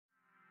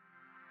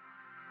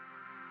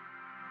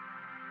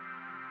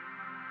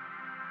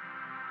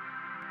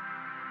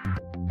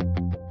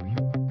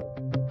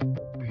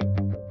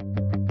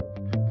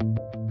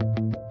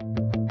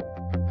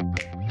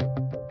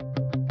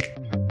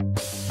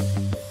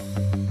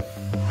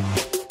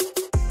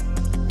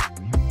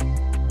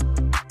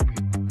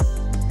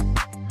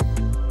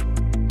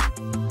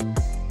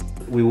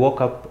We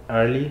woke up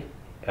early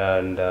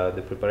and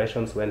the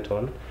preparations went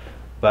on,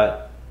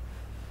 but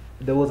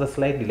there was a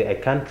slight delay. I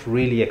can't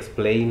really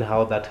explain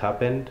how that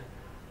happened,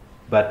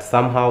 but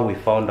somehow we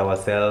found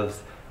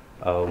ourselves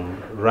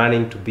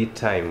running to beat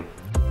time.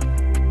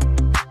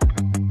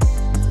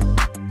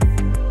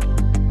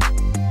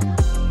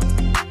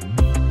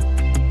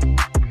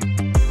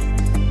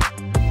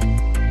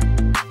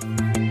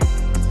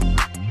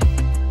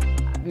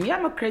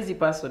 I'm a crazy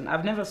person.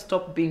 I've never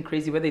stopped being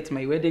crazy, whether it's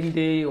my wedding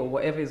day or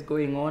whatever is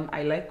going on.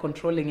 I like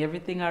controlling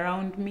everything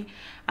around me,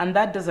 and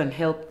that doesn't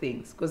help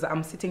things, because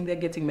I'm sitting there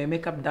getting my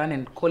makeup done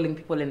and calling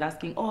people and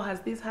asking, oh,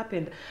 has this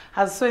happened?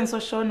 Has so-and-so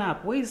shown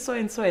up? Where is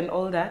so-and-so and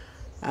all that?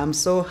 I'm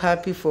so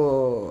happy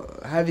for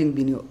having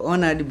been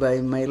honored by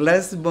my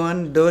last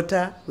born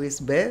daughter, who is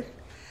Beth,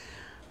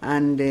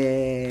 and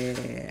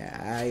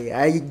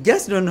I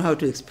just don't know how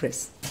to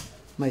express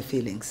my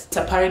feelings. It's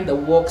a parent that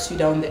walks you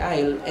down the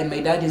aisle, and my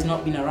dad has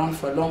not been around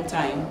for a long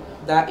time.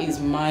 That is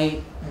my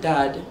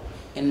dad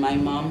and my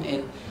mom,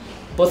 and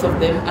both of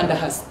them under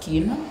her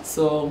skin.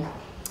 So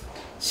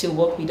she'll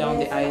walk me down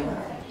the aisle.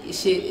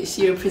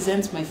 She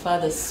represents my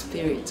father's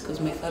spirit, because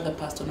my father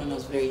passed on when I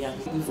was very young.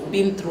 We've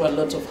been through a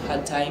lot of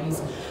hard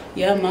times.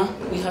 Yeah, ma,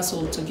 we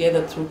hustled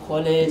together through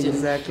college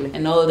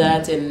and all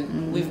that,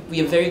 and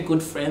we are very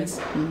good friends.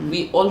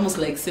 We almost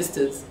like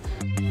sisters.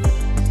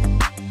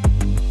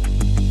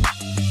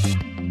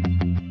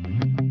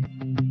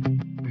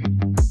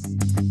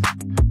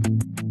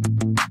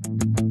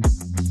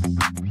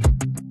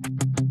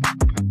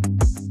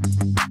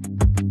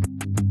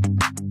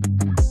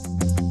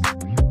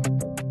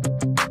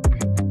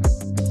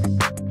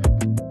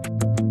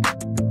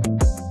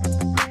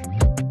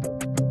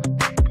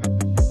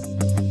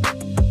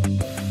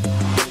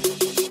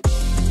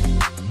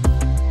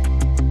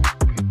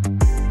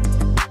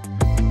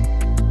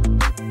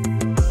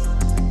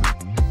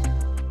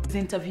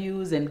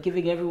 Interviews and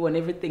giving everyone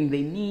everything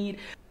they need,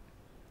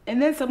 and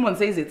then someone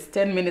says it's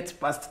 10 minutes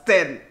past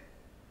 10,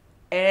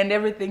 and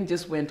everything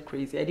just went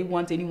crazy. I didn't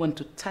want anyone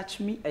to touch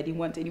me. I didn't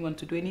want anyone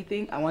to do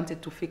anything. I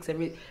wanted to fix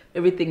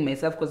everything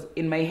myself, because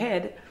in my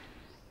head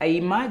I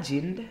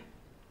imagined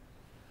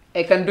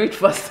I can do it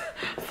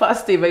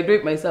faster if I do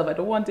it myself. I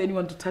don't want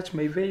anyone to touch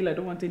my veil. I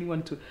don't want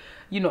anyone to,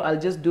 I'll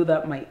just do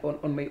that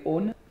on my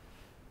own.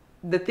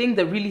 The thing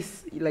that really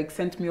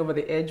sent me over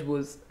the edge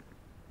was,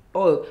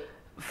 oh,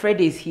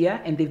 Fred is here,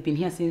 and they've been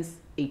here since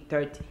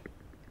 8:30.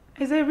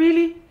 I said,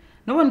 really?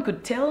 No one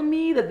could tell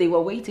me that they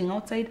were waiting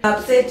outside?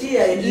 Upset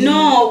here.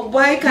 No,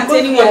 why can't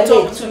anyone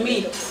talk to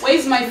me?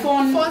 Where's my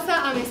phone?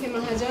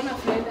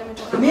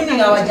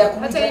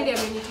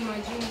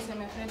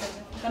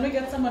 Can we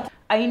get someone?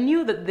 I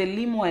knew that the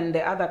limo and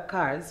the other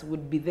cars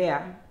would be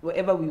there,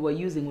 whatever we were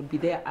using would be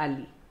there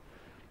early.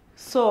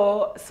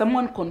 So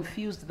someone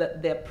confused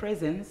their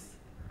presence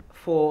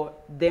for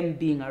them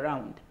being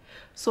around.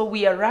 So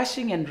we are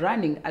rushing and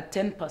running at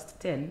 10 past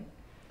 10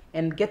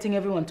 and getting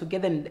everyone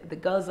together, and the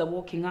girls are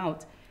walking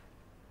out.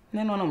 And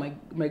then one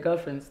of my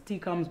girlfriends, T,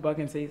 comes back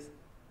and says,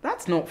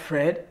 that's not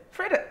Fred.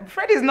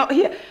 Fred is not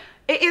here.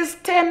 It is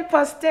 10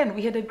 past 10.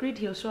 We had agreed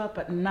he'll show up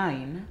at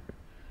 9.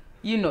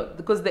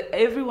 Because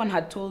everyone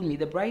had told me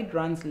the bride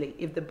runs late.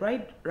 If the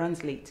bride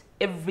runs late,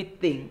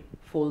 everything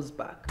falls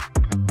back.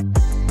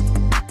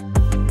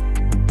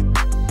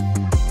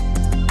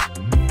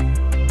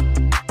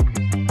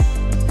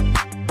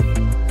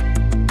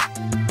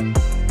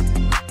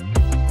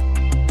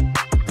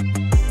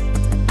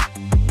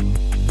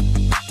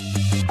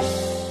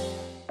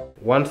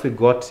 Once we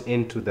got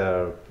into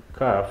the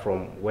car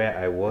from where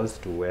I was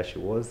to where she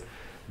was,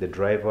 the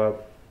driver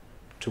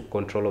took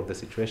control of the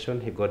situation.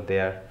 He got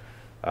there,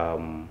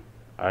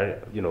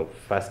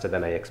 faster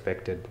than I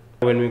expected.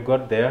 When we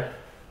got there,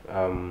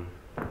 I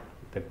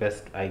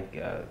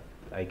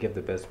gave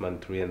the best man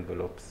 3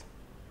 envelopes,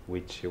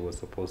 which he was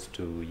supposed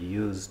to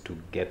use to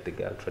get the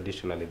girl.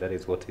 Traditionally, that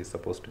is what is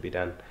supposed to be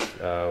done.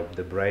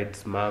 The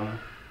bride's mom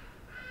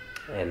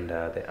and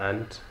the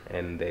aunt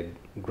and the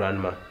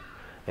grandma,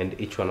 and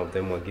each one of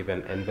them were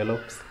given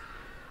envelopes,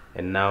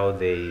 and now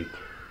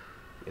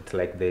it's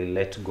like they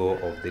let go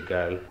of the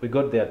girl. We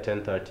got there at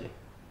 10:30.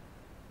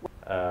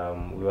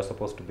 We were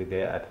supposed to be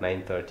there at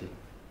 9:30.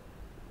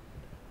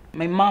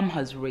 My mom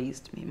has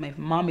raised me. My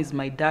mom is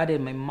my dad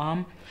and my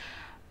mom,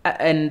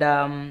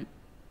 and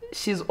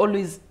she's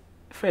always,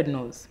 Fred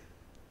knows,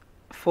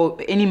 for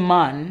any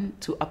man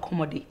to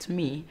accommodate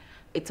me,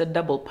 it's a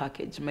double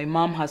package. My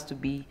mom has to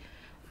be,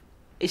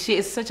 she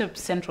is such a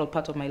central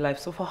part of my life.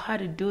 So for her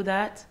to do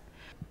that,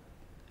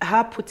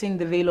 her putting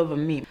the veil over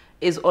me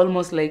is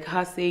almost like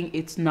her saying,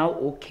 it's now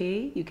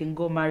okay, you can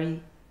go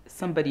marry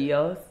somebody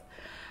else.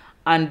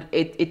 And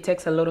it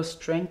takes a lot of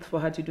strength for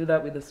her to do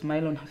that with a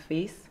smile on her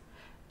face.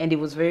 And it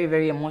was very,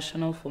 very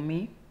emotional for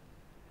me.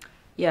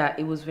 Yeah,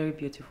 it was very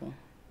beautiful.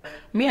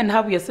 Me and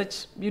her, we are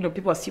such,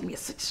 people assume we are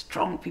such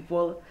strong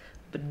people,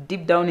 but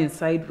deep down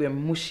inside, we're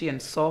mushy and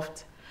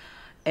soft.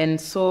 And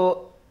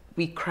so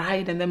we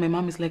cried, and then my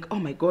mom is like, oh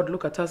my God,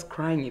 look at us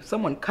crying. If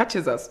someone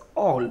catches us,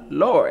 oh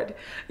Lord.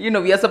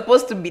 We are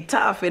supposed to be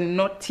tough and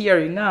not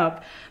tearing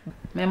up.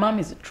 My mom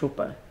is a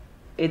trooper.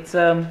 It's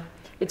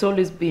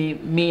always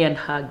been me and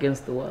her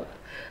against the world.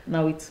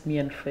 Now it's me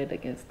and Fred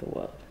against the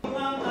world.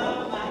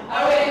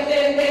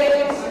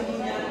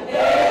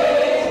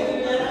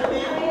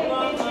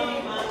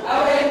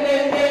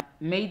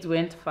 Maids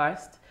went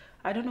first.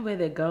 I don't know where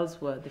the girls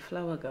were, the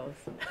flower girls.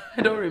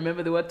 I don't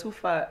remember. They were too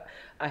far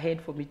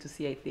ahead for me to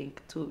see, I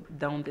think,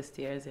 down the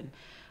stairs and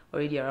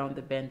already around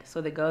the bend.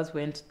 So the girls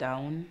went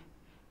down,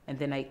 and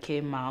then I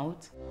came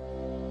out.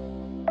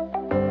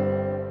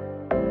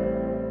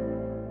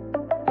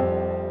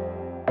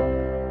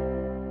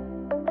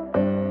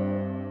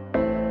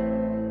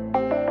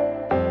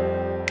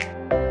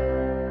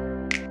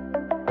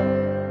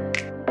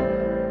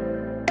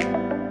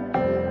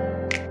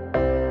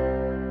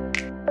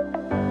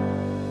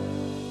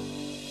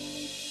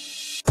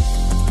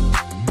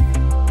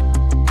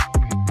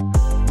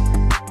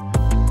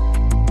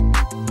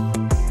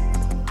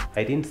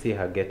 I didn't see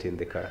her get in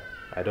the car.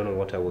 I don't know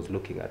what I was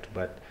looking at,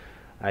 but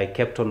I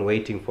kept on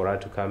waiting for her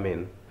to come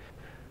in.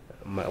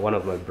 One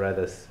of my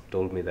brothers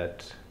told me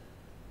that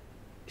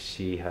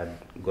she had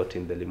got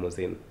in the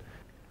limousine.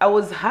 I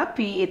was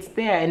happy it's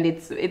there, and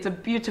it's a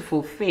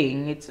beautiful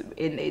thing.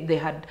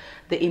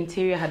 The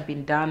interior had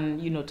been done,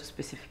 to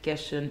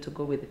specification to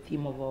go with the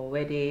theme of our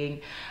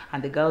wedding,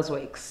 and the girls were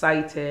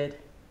excited,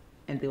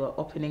 and they were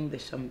opening the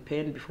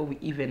champagne before we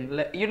even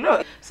left,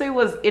 So it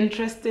was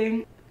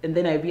interesting. And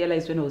then I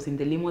realized when I was in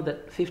the limo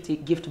that 50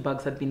 gift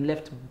bags had been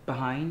left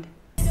behind.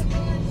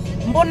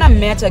 Mbona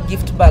mmeacha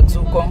gift bags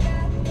huko?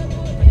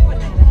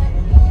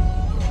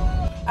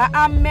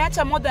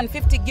 Mmeacha more than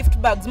 50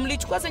 gift bags.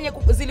 Mlichukua zenye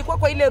zilikuwa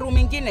kwa ile room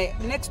ingine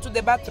next to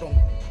the bathroom.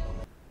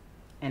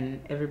 And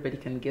everybody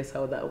can guess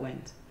how that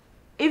went.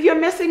 If you're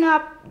messing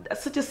up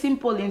such a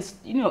simple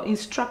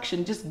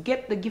instruction, just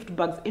get the gift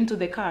bags into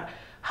the car.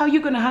 How are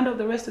you going to handle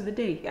the rest of the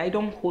day? I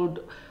don't hold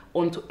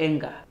on to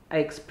anger. I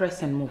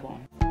express and move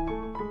on.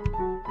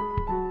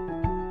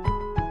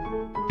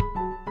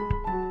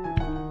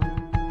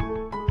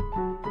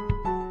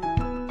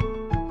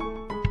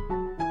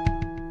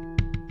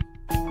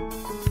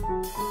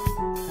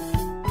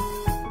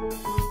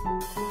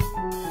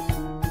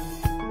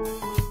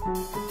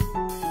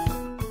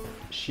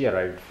 She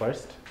arrived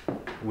first.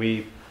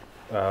 We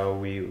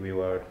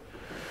were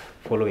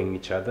following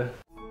each other.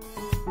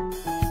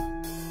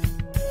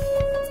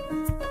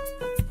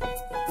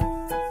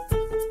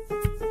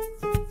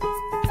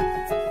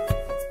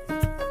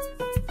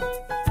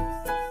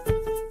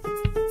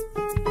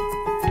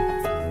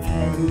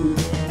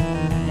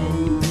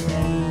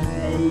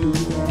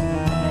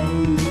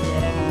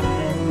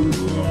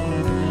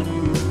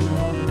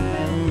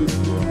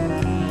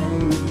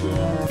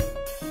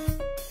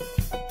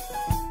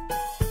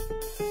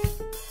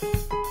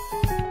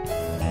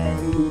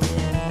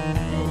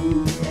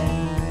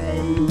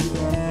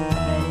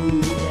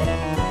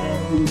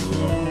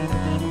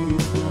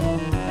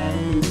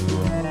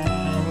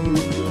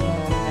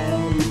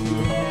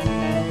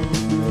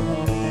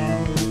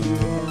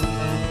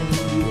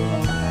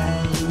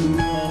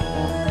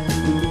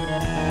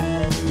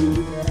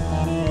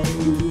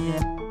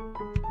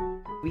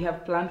 We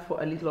have planned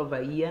for a little over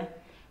a year.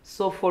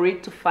 So for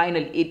it to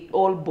finally, it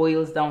all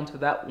boils down to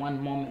that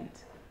one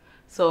moment.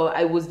 So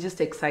I was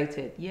just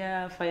excited.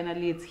 Yeah,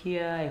 finally it's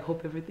here. I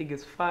hope everything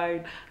is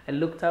fine. I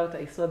looked out,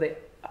 I saw the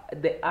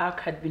arc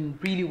had been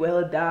really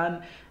well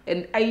done.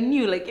 And I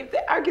knew, like, if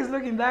the arc is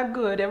looking that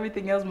good,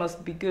 everything else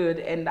must be good.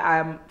 And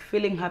I'm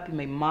feeling happy.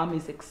 My mom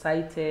is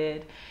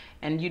excited.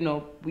 And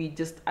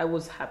I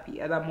was happy.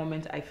 At that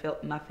moment, I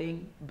felt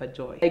nothing but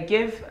joy. I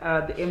gave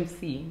the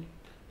MC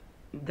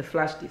the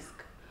flash disc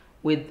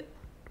with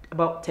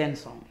about 10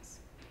 songs.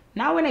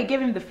 Now when I gave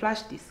him the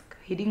flash disc,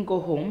 he didn't go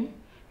home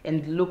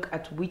and look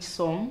at which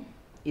song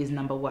is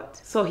number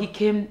what. So he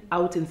came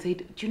out and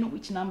said, do you know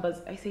which numbers?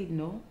 I said,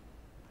 no.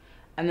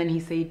 And then he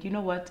said, you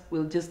know what,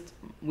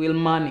 we'll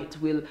man it.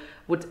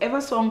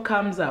 Whatever song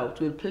comes out,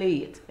 we'll play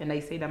it. And I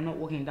said, I'm not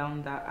walking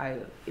down that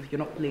aisle if you're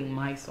not playing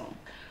my song.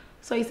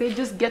 So he said,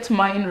 just get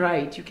mine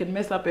right. You can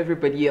mess up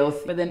everybody else.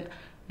 But then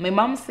my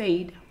mom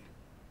said,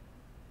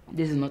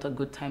 this is not a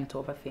good time to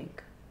overthink.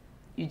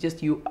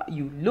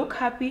 You look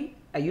happy.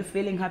 Are you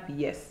feeling happy?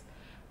 Yes.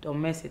 Don't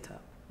mess it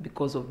up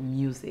because of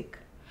music.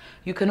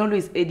 You can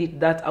always edit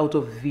that out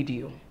of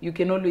video. You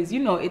can always,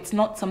 it's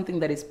not something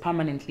that is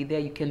permanently there.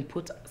 You can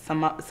put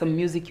some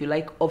music you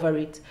like over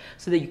it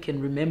so that you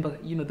can remember,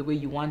 the way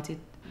you want it.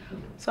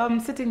 So I'm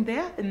sitting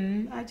there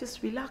and I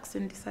just relaxed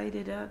and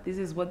decided this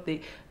is what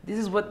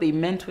they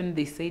meant when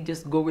they say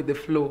just go with the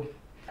flow.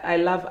 I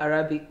love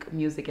Arabic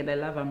music and I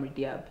love Amri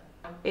Diab.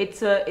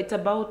 It's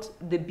about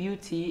the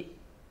beauty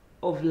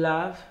of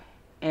love,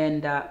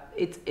 and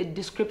it's a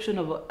description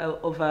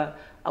of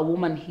a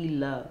woman he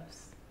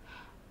loves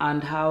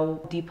and how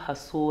deep her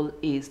soul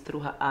is through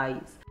her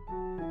eyes.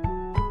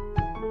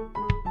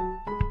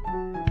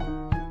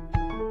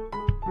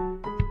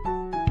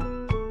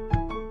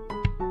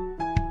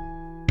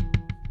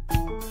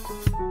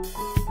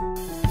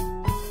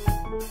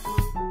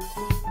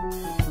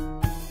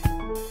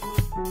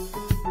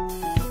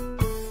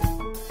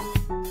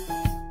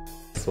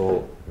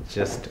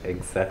 just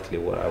exactly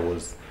what I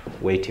was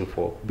waiting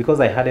for, because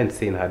I hadn't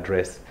seen her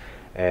dress.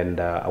 And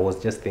I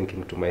was just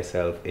thinking to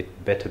myself,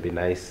 it better be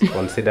nice,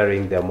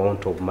 considering the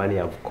amount of money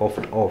I've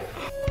coughed off.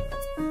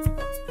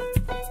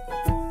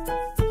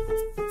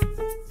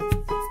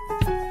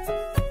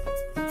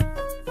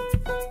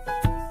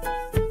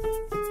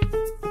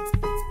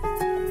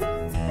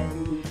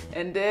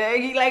 And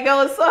like,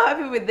 I was so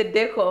happy with the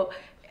decor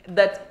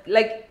that,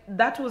 like,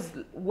 that was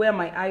where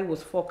my eye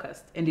was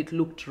focused, and it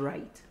looked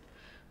right.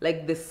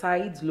 Like, the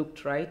sides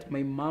looked right.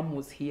 My mom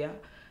was here.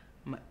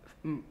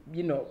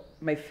 You know,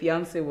 my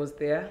fiance was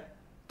there.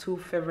 2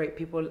 favorite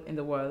people in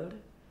the world.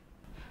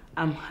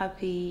 I'm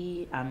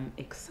happy, I'm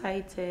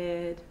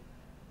excited.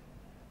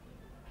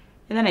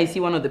 And then I see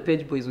one of the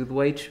page boys with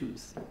white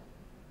shoes.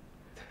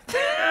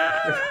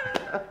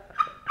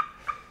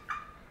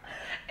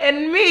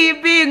 And me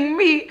being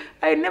me,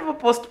 I never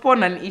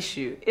postpone an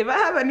issue. If I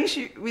have an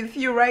issue with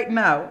you right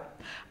now,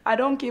 I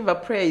don't give a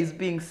prayer is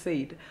being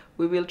said.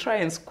 We will try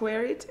and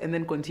square it and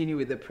then continue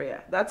with the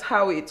prayer. That's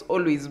how it's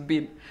always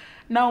been.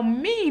 Now,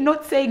 me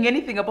not saying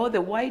anything about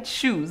the white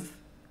shoes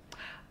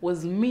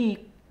was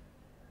me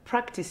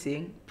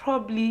practicing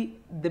probably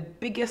the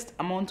biggest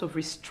amount of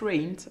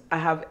restraint I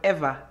have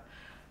ever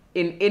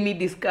in any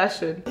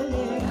discussion.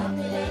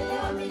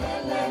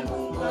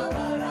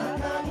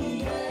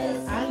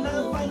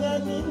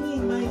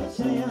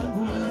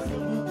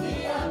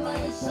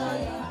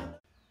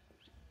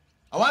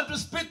 I want to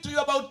speak to you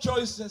about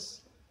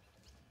choices.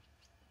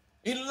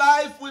 In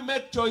life, we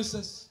make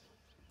choices.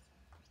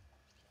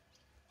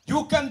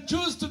 You can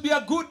choose to be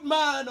a good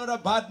man or a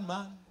bad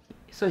man.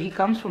 So he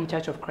comes from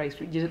Church of Christ,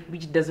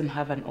 which doesn't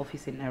have an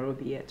office in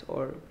Nairobi yet,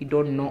 or we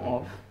don't know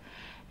of.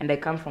 And I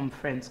come from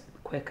Friends,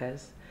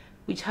 Quakers,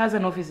 which has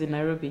an office in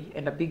Nairobi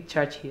and a big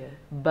church here,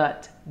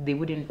 but they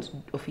wouldn't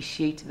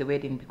officiate the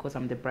wedding because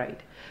I'm the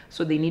bride.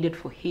 So they needed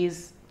for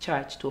his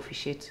church to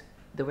officiate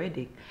the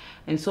wedding.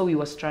 And so we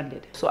were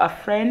stranded. So a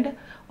friend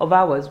of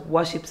ours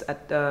worships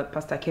at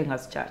Pastor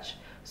Kenga's church.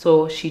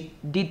 So she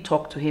did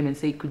talk to him and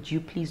say, could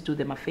you please do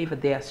them a favor?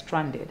 They are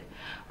stranded.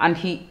 And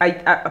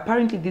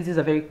apparently this is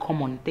a very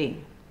common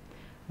thing,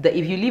 that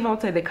if you live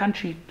outside the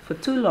country for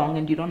too long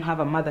and you don't have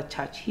a mother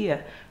church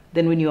here,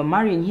 then when you're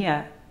marrying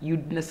here, you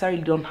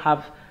necessarily don't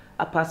have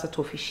a pastor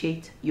to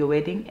officiate your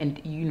wedding, and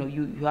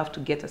you have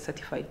to get a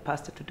certified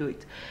pastor to do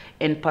it.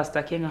 And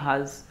Pastor Kenga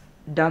has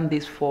done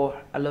this for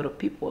a lot of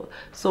people.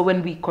 So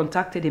when we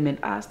contacted him and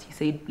asked, he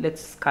said,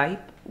 let's Skype.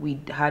 We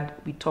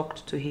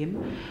talked to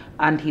him,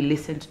 and he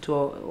listened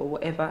to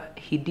whatever.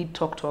 He did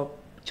talk to our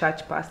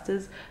church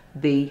pastors.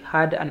 They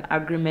had an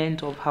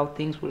agreement of how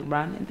things will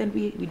run, and then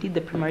we did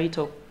the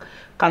premarital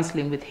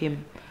counseling with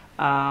him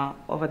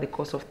over the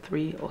course of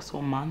 3 or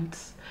so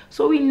months.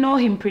 So we know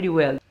him pretty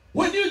well.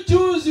 When you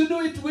choose, you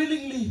do it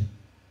willingly.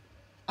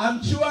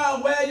 I'm sure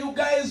where you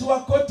guys were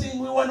courting,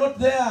 we were not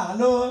there.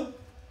 Hello?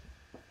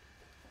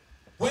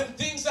 When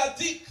things are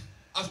thick,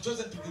 I've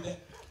chosen to be there.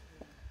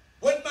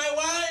 When my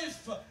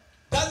wife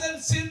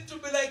doesn't seem to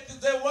be like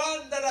the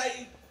one that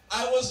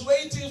I was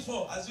waiting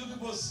for, as you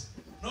people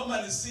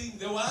normally sing,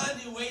 the one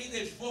you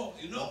waited for,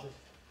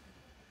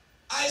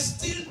 I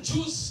still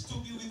choose to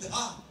be with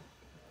her.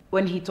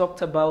 When he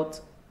talked about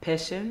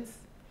patience,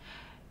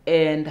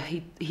 and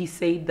he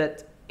said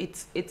that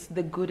it's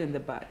the good and the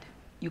bad.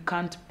 You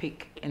can't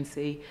pick and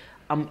say,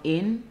 I'm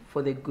in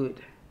for the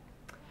good.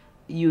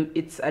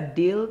 It's a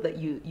deal that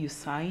you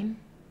sign.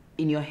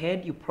 In your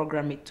head, you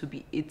program it to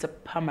be, it's a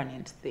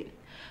permanent thing.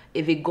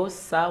 If it goes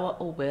sour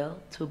or well,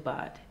 too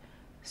bad.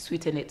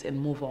 Sweeten it and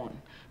move on.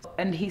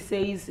 And he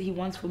says he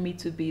wants for me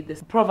to be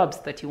this Proverbs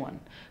 31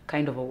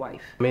 kind of a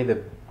wife. For me,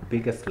 the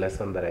biggest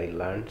lesson that I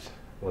learned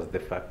was the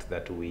fact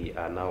that we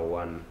are now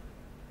one.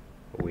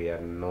 We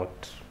are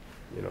not,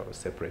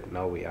 separate.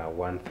 Now we are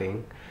one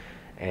thing.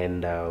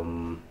 And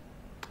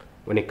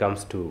when it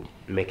comes to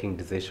making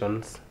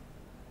decisions,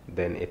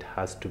 then it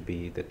has to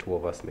be the 2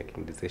 of us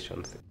making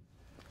decisions.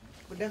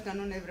 Good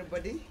afternoon,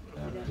 everybody.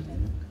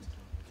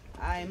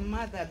 I'm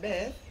Mother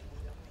Beth,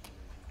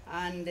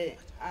 and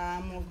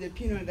I'm of the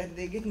opinion that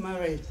they get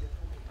married.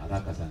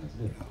 Haraka sana.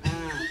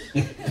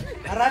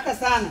 Haraka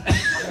sana.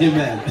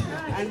 Amen.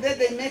 And then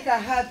they make a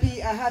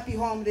happy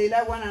home. They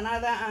love one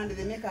another, and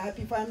they make a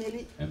happy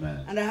family.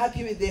 Amen. And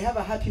they have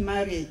a happy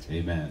marriage.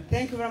 Amen.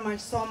 Thank you very much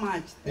so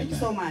much. Thank you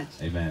so much.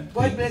 Amen.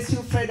 God bless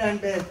you, Fred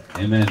and Beth.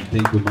 Amen.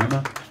 Thank you,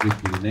 Mama.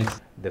 Give me the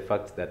next. The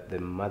fact that the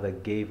mother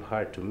gave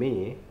her to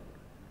me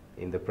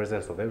in the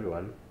presence of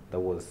everyone, that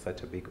was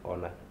such a big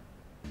honor.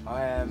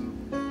 I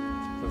am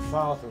the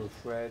father of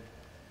Fred.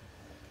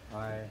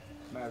 I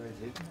married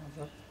his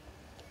mother.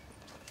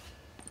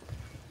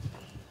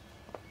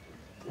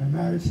 I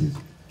married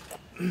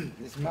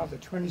his mother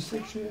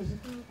 26 years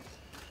ago.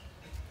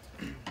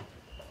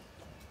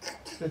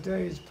 The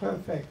day is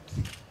perfect,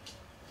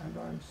 and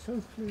I'm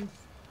so pleased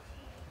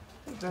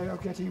that they are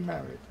getting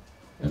married.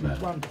 It is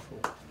wonderful.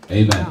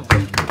 Amen.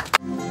 Thank you.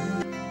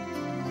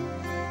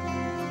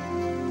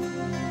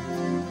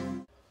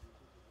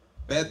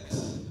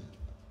 Beth,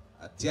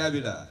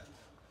 Atiavila,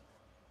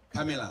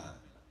 Camila,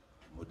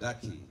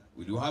 Mudaki,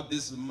 will you have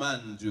this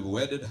man, your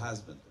wedded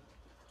husband,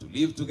 to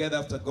live together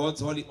after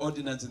God's holy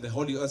ordinance in the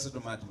holy oath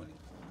of matrimony?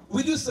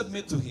 Will you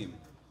submit to him?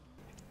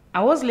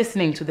 I was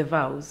listening to the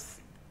vows,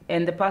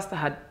 and the pastor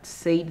had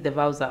said the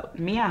vows out.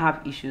 Me, I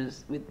have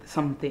issues with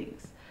some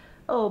things.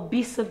 Oh,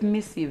 be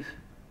submissive.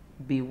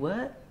 Be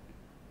what?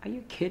 Are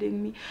you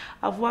kidding me?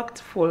 I've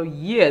worked for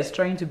years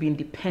trying to be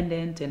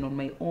independent and on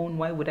my own.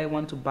 Why would I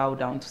want to bow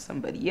down to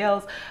somebody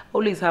else? I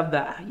always have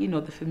the,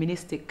 the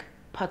feministic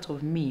part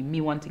of me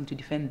wanting to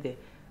defend the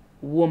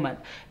woman.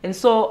 And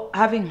so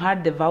having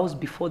heard the vows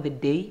before the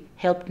day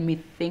helped me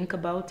think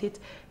about it,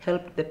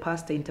 helped the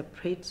pastor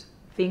interpret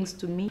things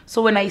to me.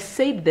 So when I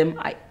said them,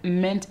 I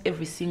meant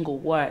every single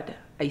word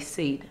I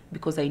said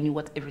because I knew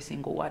what every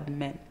single word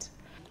meant.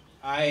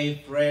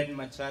 I, Fred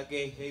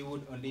Machage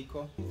Haywood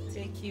Ondiko,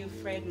 take you,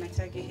 Fred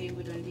Machage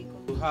Haywood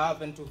Ondiko, to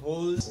have and to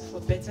hold, for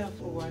better or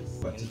for worse,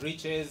 but in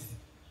riches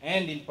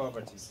and in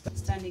poverty,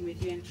 standing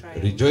with you in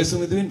triumph, Rejoicing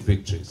with you in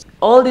victories.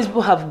 All these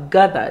people have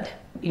gathered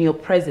in your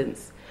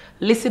presence,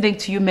 listening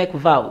to you make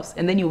vows,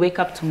 and then you wake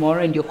up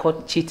tomorrow and you're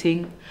caught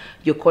cheating,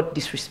 you're caught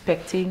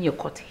disrespecting, you're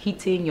caught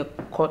hitting, you're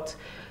caught,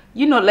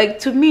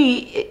 to me,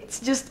 it's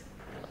just,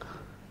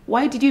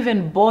 why did you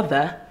even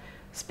bother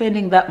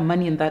spending that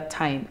money and that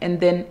time and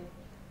then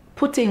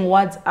putting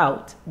words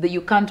out that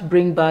you can't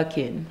bring back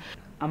in?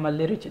 I'm a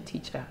literature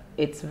teacher.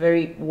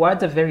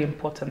 Words are very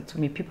important to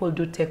me. People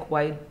do take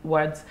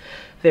words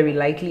very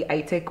lightly.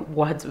 I take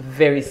words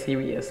very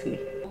seriously.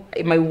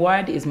 My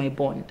word is my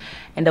bond,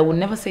 and I will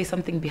never say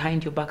something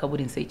behind your back I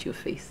wouldn't say to your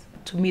face.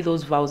 To me,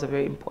 those vows are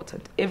very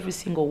important. Every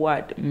single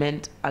word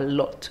meant a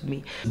lot to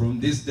me. From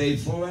this day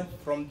forward,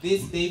 and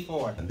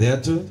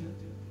thereto,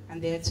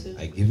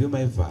 I give you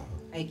my vow.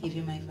 I give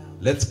you my vow.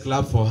 Let's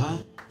clap for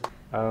her.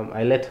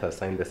 I let her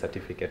sign the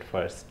certificate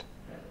first,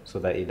 so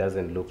that it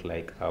doesn't look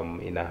like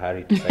I'm in a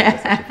hurry to sign the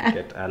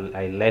certificate.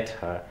 I let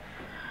her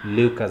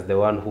look as the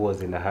one who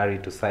was in a hurry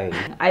to sign.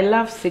 I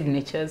love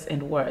signatures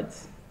and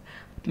words.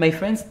 My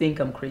friends think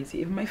I'm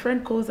crazy. If my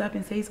friend calls up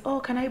and says, oh,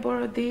 can I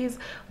borrow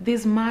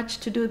this much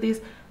to do this?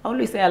 I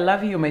always say, I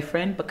love you, my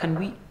friend, but can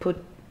we put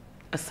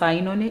a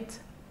sign on it?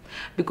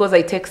 Because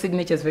I take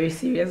signatures very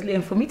seriously.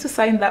 And for me to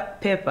sign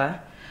that paper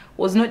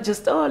was not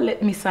just, oh,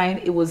 let me sign.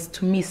 It was,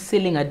 to me,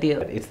 sealing a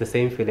deal. It's the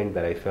same feeling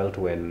that I felt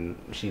when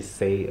she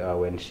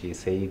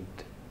said,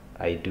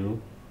 I do,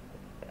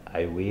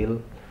 I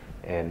will,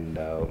 and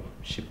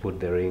she put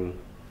the ring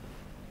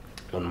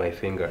on my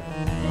finger.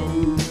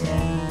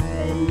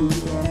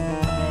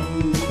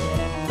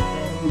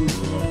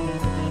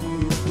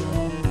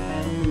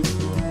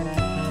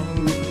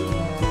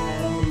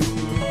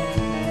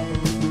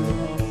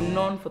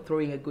 Known for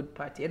throwing a good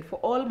party, and for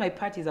all my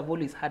parties I've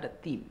always had a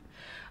theme,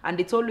 and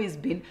it's always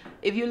been,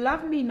 if you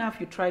love me enough,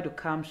 you try to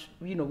come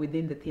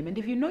within the theme, and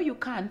if you know you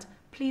can't,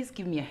 please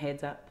give me a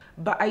heads up.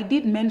 But I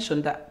did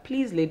mention that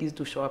please, ladies,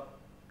 do show up,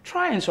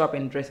 try and show up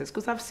in dresses,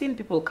 because I've seen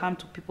people come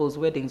to people's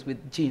weddings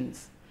with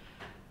jeans.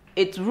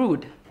 It's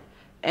rude,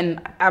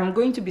 and I'm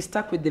going to be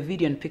stuck with the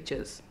video and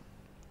pictures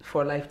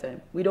for a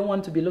lifetime. We don't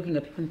want to be looking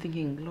at people and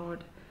thinking,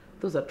 Lord,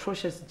 those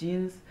atrocious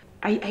jeans.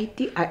 I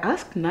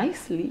asked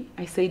nicely.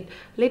 I said,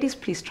 ladies,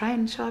 please try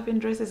and show up in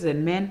dresses,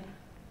 and men,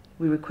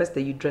 we request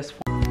that you dress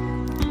for.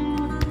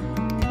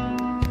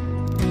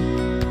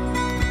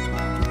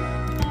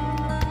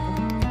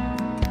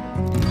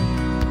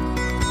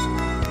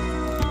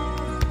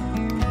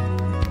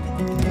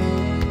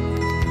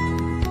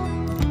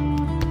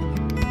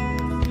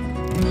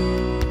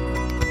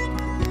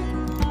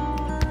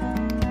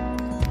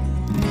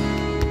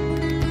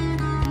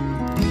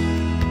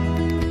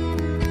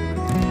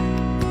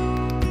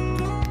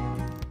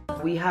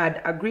 We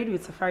had agreed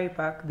with Safari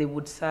Park, they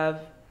would serve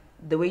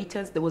the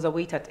waiters. There was a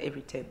waiter at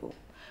every table.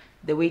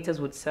 The waiters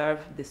would serve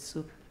the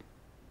soup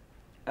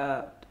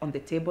on the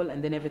table,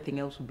 and then everything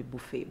else would be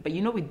buffet. But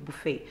with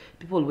buffet,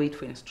 people wait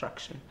for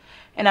instruction.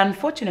 And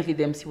unfortunately,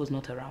 the MC was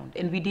not around,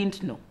 and we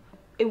didn't know.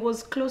 It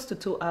was close to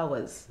 2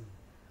 hours.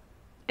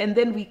 And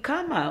then we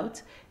come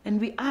out, and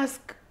we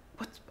ask,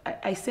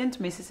 I sent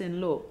my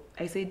sister-in-law.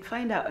 I said,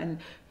 find out. And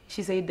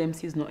she said, the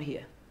MC is not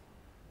here.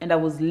 And I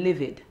was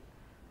livid.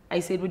 I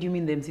said, what do you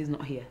mean the MC is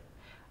not here?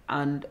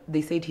 And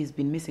they said he's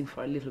been missing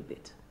for a little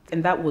bit.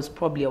 And that was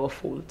probably our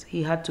fault.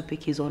 He had to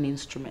pick his own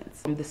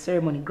instruments from the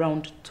ceremony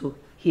ground to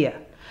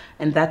here.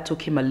 And that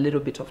took him a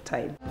little bit of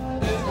time.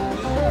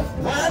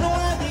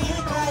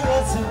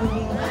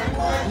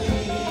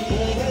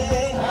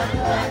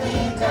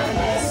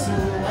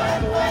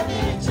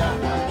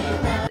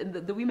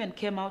 The women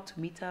came out to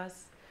meet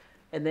us,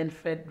 and then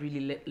Fred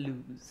really let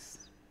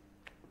loose.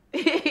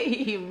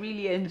 He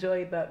really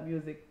enjoyed that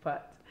music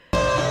part.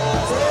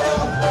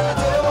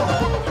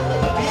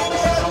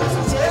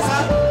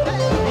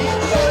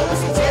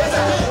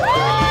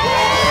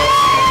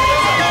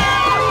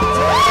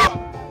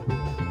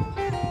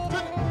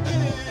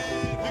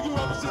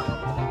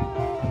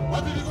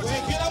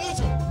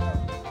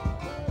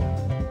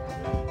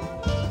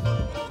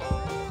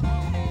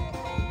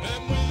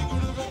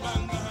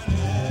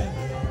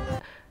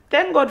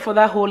 Thank God for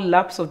that whole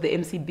lapse of the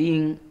MC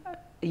being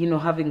you know,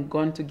 having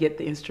gone to get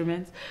the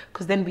instruments,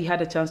 because then we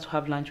had a chance to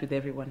have lunch with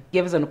everyone.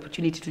 Gave us an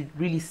opportunity to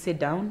really sit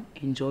down,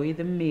 enjoy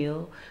the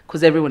meal,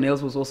 because everyone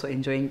else was also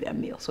enjoying their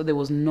meal. So there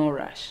was no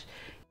rush.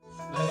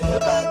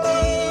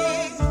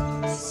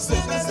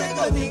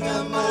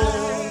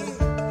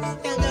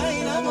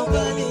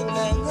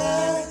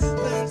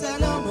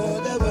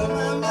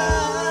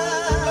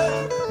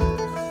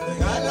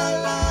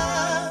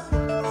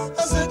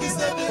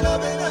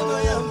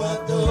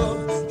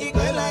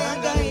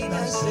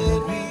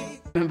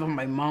 Remember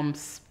my mom's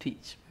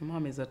speech. My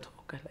mom is a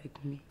talker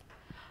like me.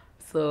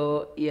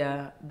 So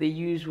yeah, the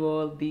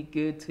usual, be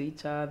good to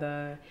each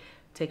other.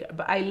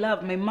 But I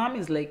love, my mom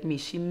is like me.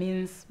 She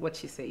means what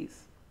she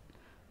says.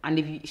 And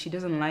if she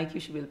doesn't like you,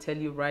 she will tell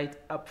you right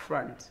up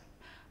front.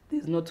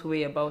 There's no two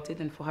way about it.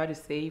 And for her to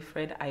say,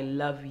 Fred, I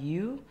love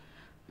you,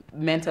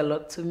 meant a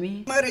lot to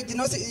me. Marriage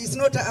is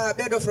not a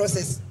bed of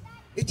roses.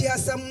 It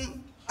has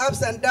some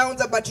ups and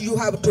downs, but you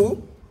have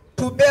to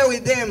bear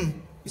with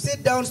them. You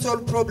sit down,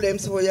 solve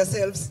problems for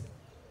yourselves.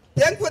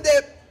 Thank for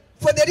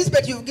the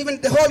respect you've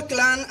given the whole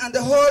clan and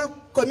the whole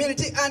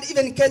community and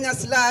even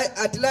Kenya's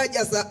at large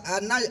as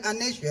a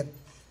nation.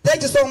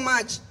 Thank you so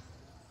much.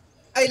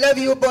 I love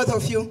you, both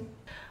of you.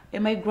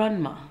 And my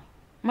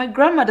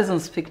grandma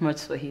doesn't speak much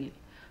Swahili.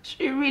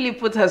 She really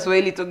put her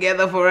Swahili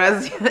together for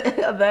us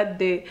that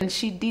day. And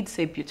she did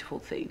say beautiful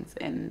things,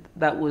 and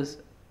that was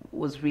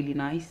really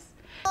nice.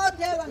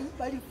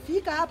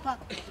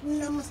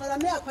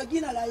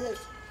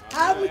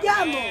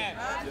 Hamujambo.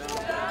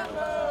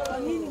 Kwa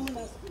nini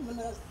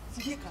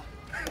mnasikika?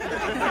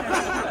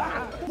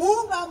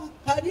 Mungu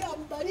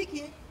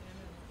ambariki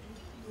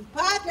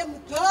mpate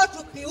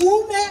mtoto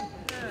kiume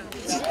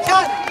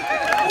msichana.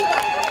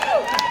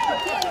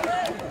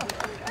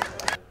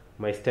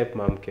 My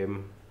stepmom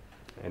came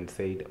and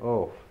said,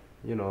 oh,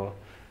 you know,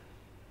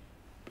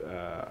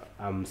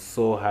 I'm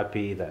so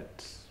happy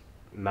that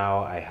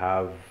now I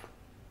have,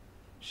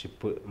 she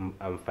put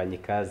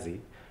mfanyikazi.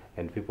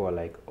 And people are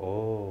like,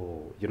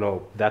 oh, you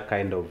know, that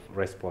kind of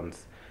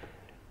response.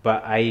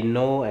 But I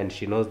know, and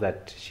she knows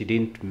that she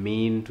didn't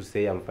mean to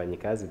say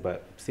mfanyikazi,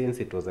 but since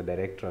it was a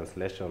direct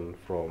translation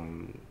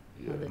from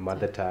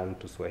mother tongue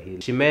to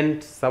Swahili, she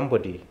meant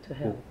somebody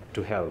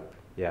to help.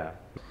 Yeah.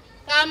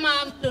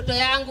 Kama mtoto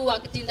yangu wa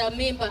kitinda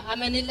mimba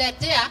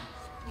ameniletea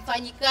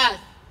mfanyikazi.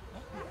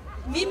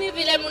 Mimi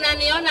vile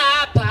mnaniona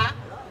hapa,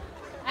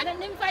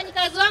 ni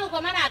mfanyikazi wangu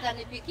kwa maana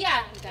atanipikia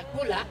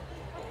nitakula.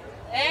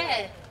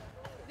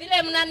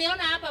 Vile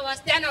mnaniona hapa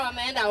wasichana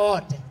wameenda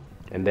wote.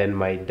 And then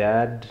my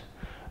dad,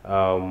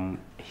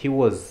 he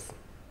was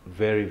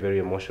very, very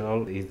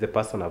emotional. He's the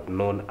person I've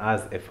known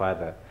as a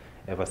father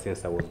ever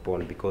since I was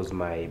born, because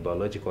my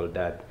biological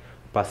dad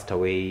passed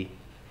away,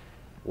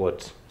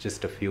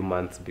 just a few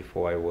months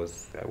before I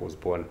was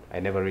born. I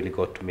never really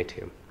got to meet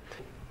him.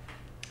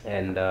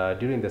 And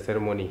during the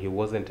ceremony, he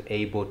wasn't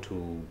able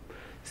to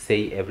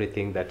say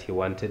everything that he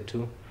wanted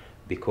to,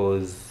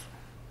 because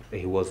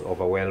he was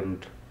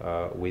overwhelmed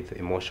with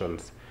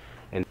emotions.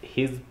 And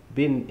he's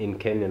been in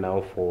Kenya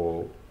now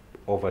for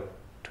over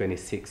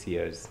 26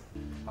 years.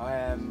 I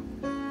am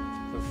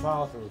the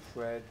father of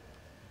Fred.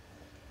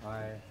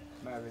 I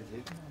married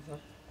his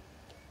mother.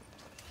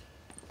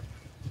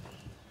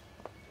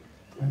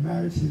 I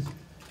married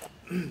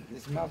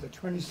his mother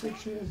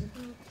 26 years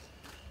ago.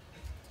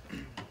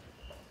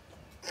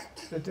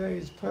 The day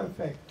is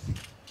perfect,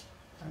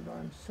 and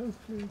I'm so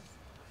pleased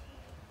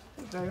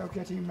that they are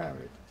getting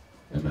married.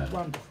 It's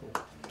wonderful.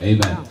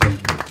 Amen.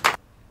 Thank you.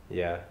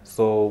 Yeah,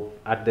 so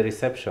at the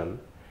reception,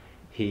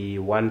 he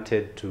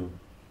wanted to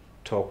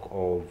talk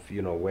of,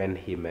 you know, when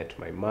he met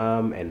my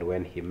mom and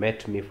when he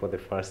met me for the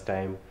first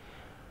time.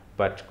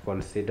 But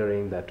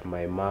considering that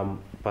my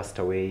mom passed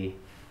away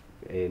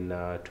in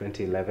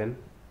 2011,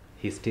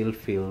 he still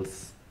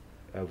feels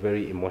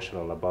very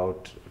emotional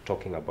about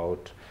talking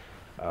about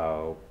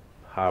her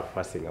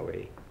passing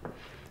away.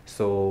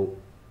 So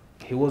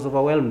he was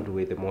overwhelmed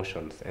with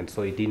emotions, and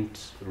so he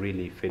didn't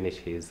really finish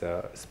his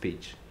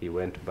speech. He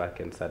went back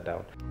and sat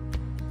down.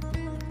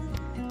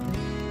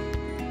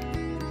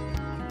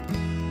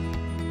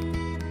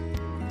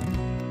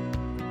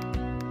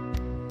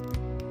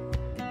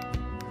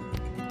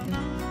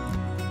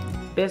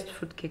 Best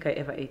fruitcake I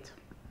ever ate.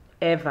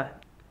 Ever.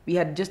 We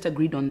had just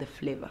agreed on the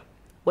flavor.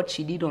 What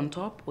she did on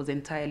top was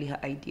entirely her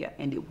idea,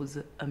 and it was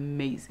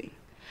amazing.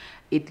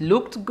 It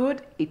looked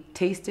good, it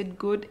tasted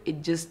good,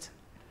 it just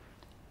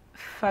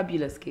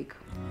fabulous cake.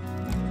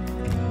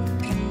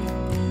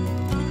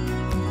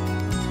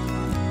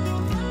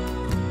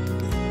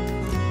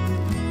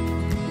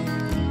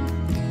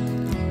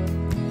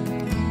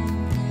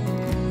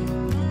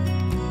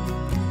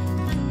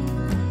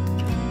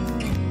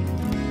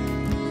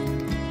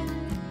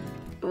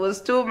 It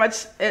was too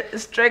much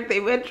strength. They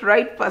went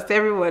right past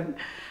everyone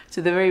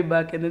to the very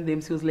back, and then the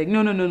MC was like,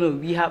 no,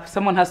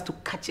 someone has to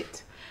catch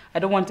it. I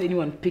don't want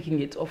anyone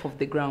picking it off of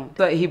the ground.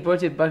 So he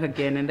brought it back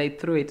again, and I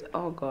threw it.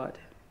 Oh God,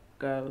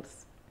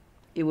 girls.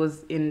 It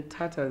was in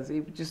tatters.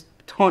 It just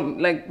torn,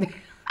 like,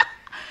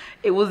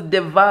 it was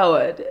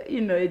devoured.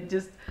 You know, it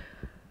just,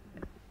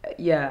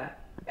 yeah.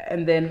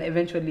 And then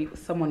eventually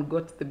someone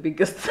got the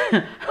biggest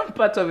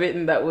part of it,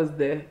 and that was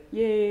the,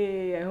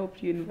 yay, I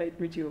hope you invite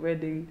me to your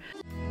wedding.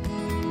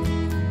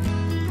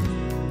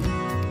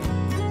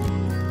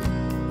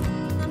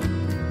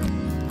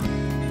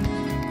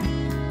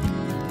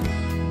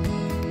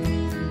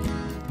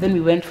 Then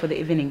we went for the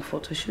evening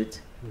photo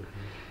shoot.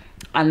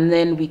 And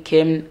then we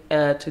came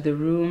to the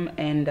room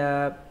and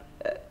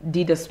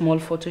did a small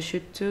photo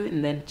shoot too,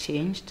 and then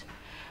changed.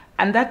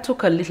 And that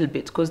took a little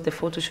bit because the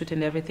photo shoot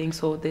and everything.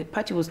 So the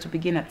party was to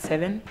begin at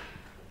 7,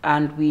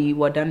 and we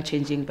were done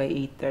changing by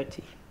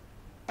 8:30.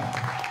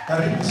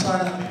 Karibu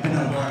sana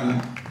bina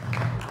bwana.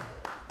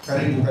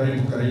 Karibu,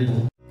 karibu,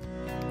 karibu.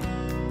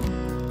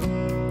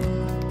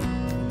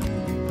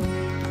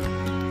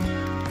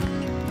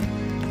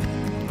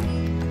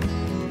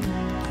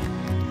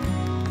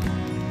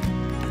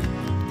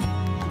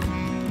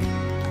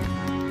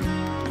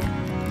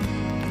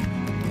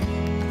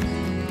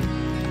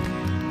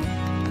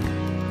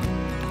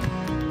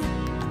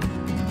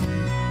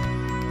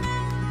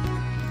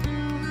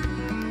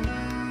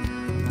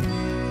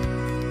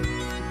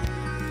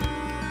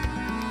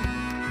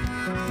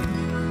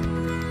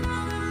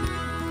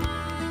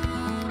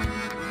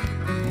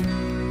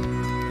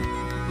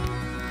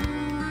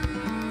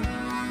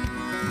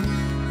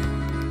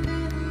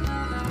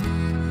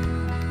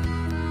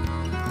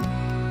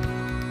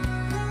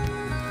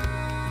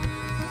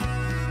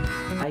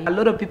 A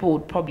lot of people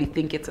would probably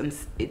think it's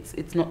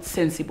not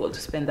sensible to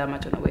spend that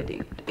much on a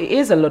wedding. It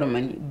is a lot of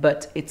money,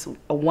 but it's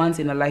a once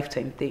in a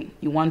lifetime thing.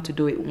 You want to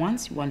do it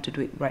once, you want to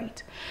do it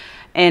right.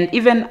 And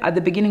even at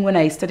the beginning when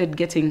I started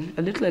getting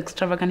a little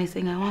extravagant,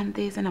 saying I want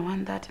this and I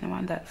want that and I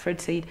want that,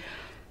 Fred said,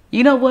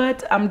 you know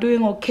what, I'm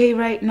doing okay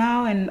right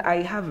now and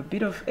I have a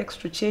bit of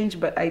extra change,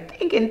 but I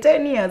think in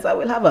 10 years I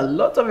will have a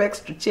lot of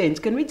extra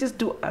change. Can we just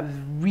do a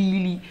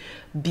really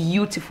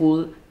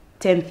beautiful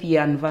 10th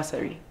year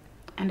anniversary?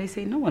 And I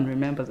say, no one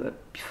remembers a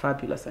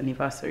fabulous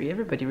anniversary.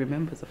 Everybody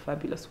remembers a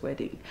fabulous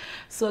wedding.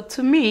 So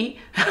to me,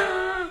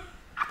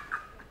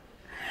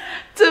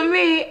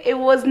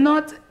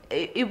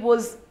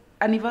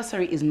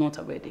 anniversary is not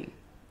a wedding.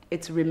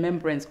 It's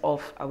remembrance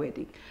of a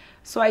wedding.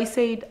 So I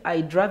said,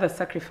 I'd rather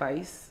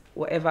sacrifice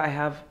whatever I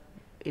have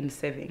in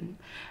saving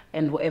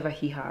and whatever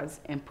he has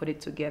and put it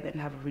together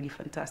and have a really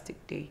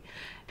fantastic day.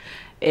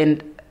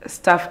 And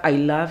stuff I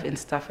love and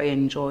stuff I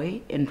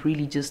enjoy and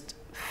really just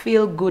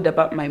feel good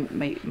about my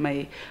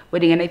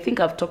wedding. And I think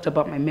I've talked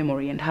about my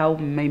memory and how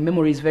my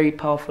memory is very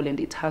powerful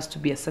and it has to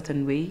be a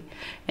certain way.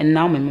 And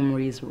now my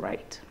memory is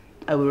right.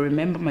 I will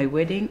remember my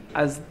wedding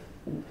as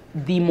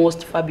the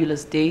most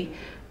fabulous day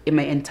in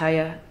my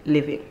entire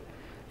living.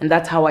 And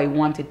that's how I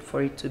wanted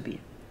for it to be.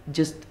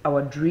 Just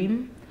our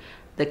dream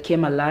that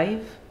came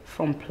alive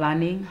from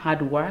planning,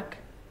 hard work,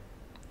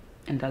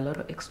 and a lot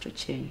of extra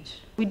change.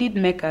 We did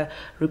make a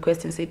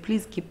request and say,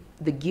 please keep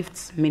the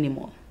gifts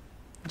minimal.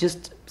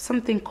 Just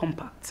something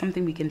compact,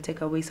 something we can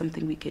take away,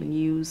 something we can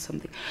use,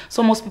 something.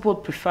 So most people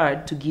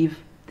preferred to give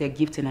their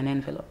gift in an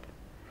envelope.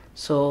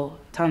 So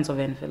tons of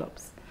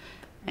envelopes.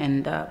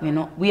 And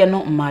we are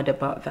not mad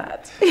about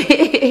that.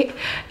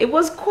 It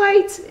was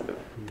quite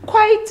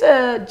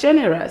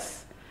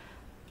generous.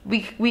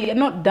 We are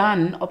not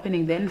done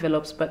opening the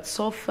envelopes, but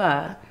so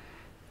far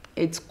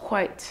it's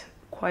quite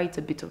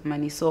a bit of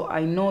money. So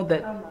I know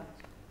that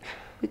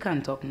we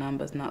can't talk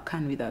numbers now,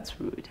 can we? That's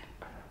rude.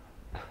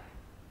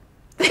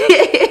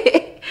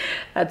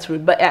 That's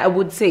rude, but I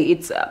would say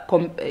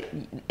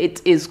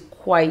it is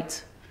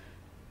quite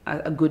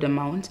a good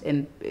amount,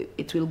 and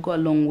it will go a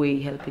long way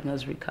helping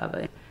us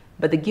recover.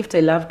 But the gift I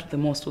loved the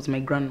most was my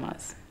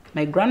grandma's.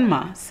 My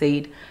grandma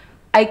said,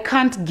 I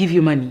can't give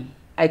you money.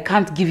 I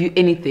can't give you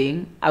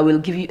anything. I will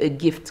give you a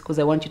gift because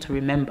I want you to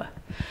remember.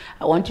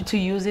 I want you to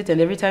use it, and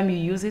every time you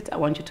use it, I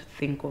want you to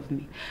think of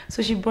me.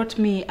 So she brought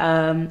me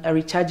a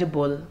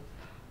rechargeable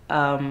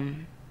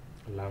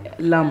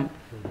lamp.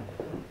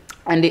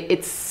 And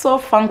it's so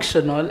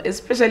functional,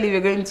 especially if you're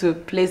going to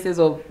places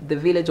of the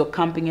village or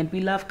camping, and we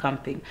love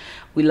camping.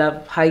 We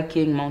love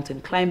hiking,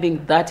 mountain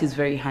climbing. That is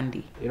very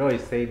handy. You know,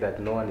 it's said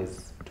that no one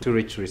is too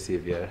rich to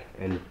receive, yeah,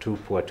 and too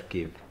poor to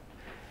give.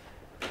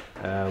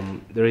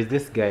 There is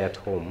this guy at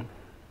home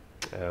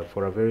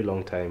for a very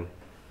long time.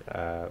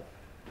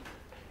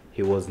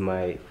 He was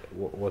my,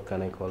 what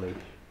can I call it?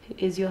 He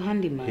is your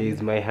handyman. He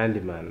is my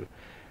handyman.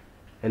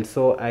 And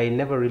so I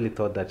never really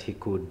thought that he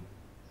could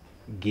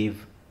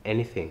give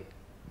anything.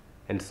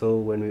 And so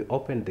when we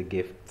opened the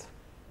gift,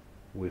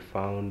 we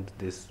found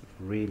this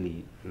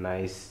really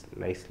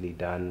nicely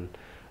done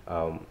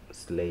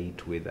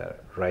slate with a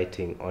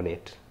writing on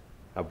it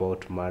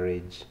about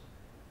marriage,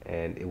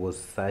 and it was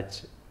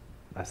such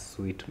a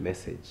sweet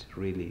message,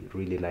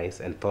 really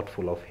nice and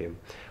thoughtful of him.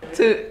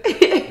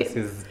 This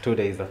is 2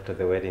 days after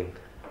the wedding.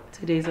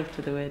 2 days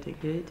after the wedding,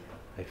 good.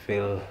 I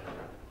feel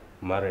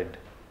married.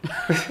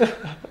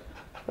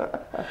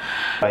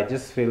 I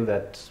just feel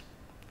that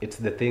it's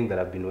the thing that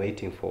I've been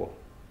waiting for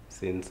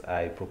since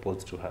I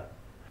proposed to her.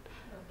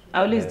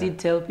 I always did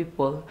tell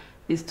people,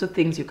 there's two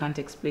things you can't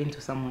explain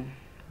to someone: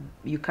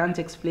 You can't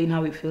explain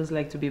how it feels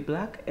like to be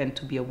black and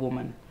to be a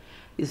woman.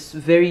 It's a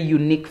very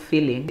unique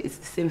feeling. It's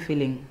the same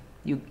feeling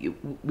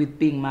with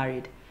being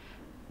married.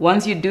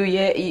 Once you do,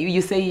 yeah,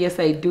 you say, yes,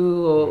 I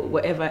do, or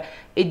whatever.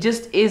 It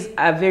just is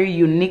a very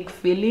unique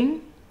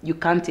feeling. You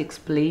can't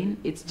explain.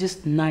 It's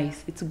just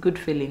nice. It's a good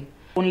feeling.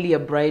 Only a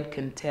bride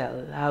can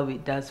tell how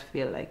it does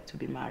feel like to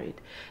be married,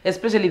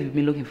 especially if you've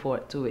been looking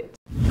forward to it.